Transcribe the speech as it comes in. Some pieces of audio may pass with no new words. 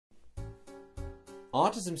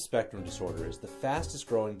Autism spectrum disorder is the fastest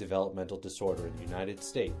growing developmental disorder in the United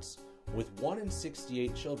States, with 1 in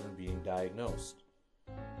 68 children being diagnosed.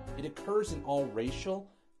 It occurs in all racial,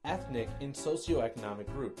 ethnic, and socioeconomic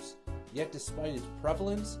groups, yet despite its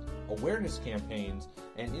prevalence, awareness campaigns,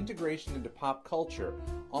 and integration into pop culture,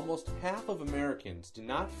 almost half of Americans do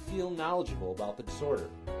not feel knowledgeable about the disorder.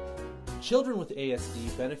 Children with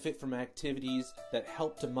ASD benefit from activities that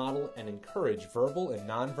help to model and encourage verbal and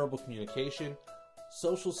nonverbal communication,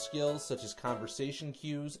 social skills such as conversation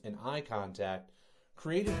cues and eye contact,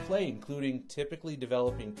 creative play including typically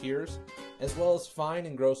developing peers, as well as fine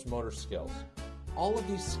and gross motor skills. All of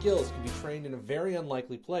these skills can be trained in a very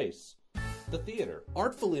unlikely place, the theater.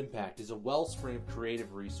 Artful Impact is a wellspring of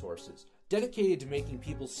creative resources dedicated to making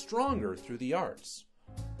people stronger through the arts.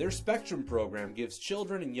 Their Spectrum program gives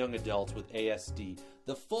children and young adults with ASD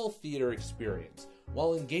the full theater experience,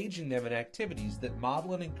 while engaging them in activities that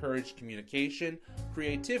model and encourage communication,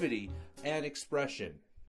 creativity, and expression.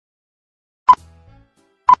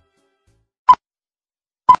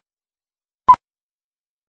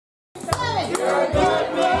 You're a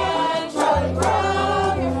good man, Charlie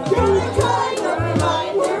Brown. You're the kind of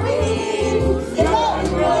reminder we need. You got a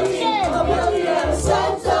million, a million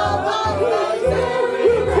cents of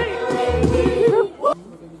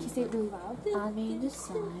Can you say it really loud? On me to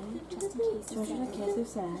sign, just in case. Georgia and kids are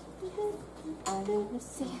sad. On me to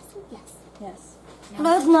say yes. Yes.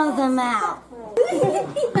 Let's know them out.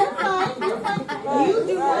 You're fine. You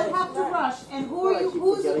do not have to rush. And who are you?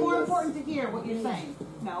 Who's it more important to hear what you're saying?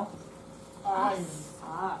 No. Us.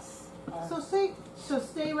 Us. So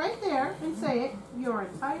stay right there and say it your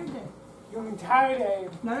entire day. Your entire day.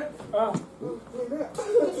 No.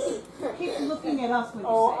 Keep looking at us when you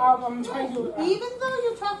say it. I'm trying to. Even though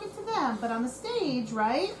you're talking to them, but on the stage,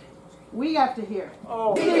 right? We have to hear it.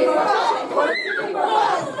 Oh.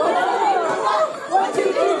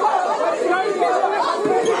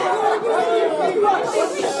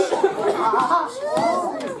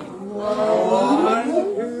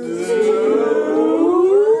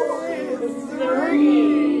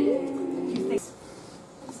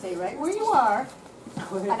 Stay right where you are,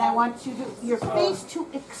 and I want you to your face to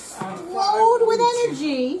explode with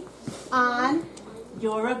energy on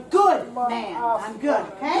you're a good man. I'm good,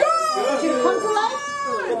 okay? I want you to come to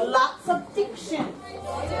life with lots of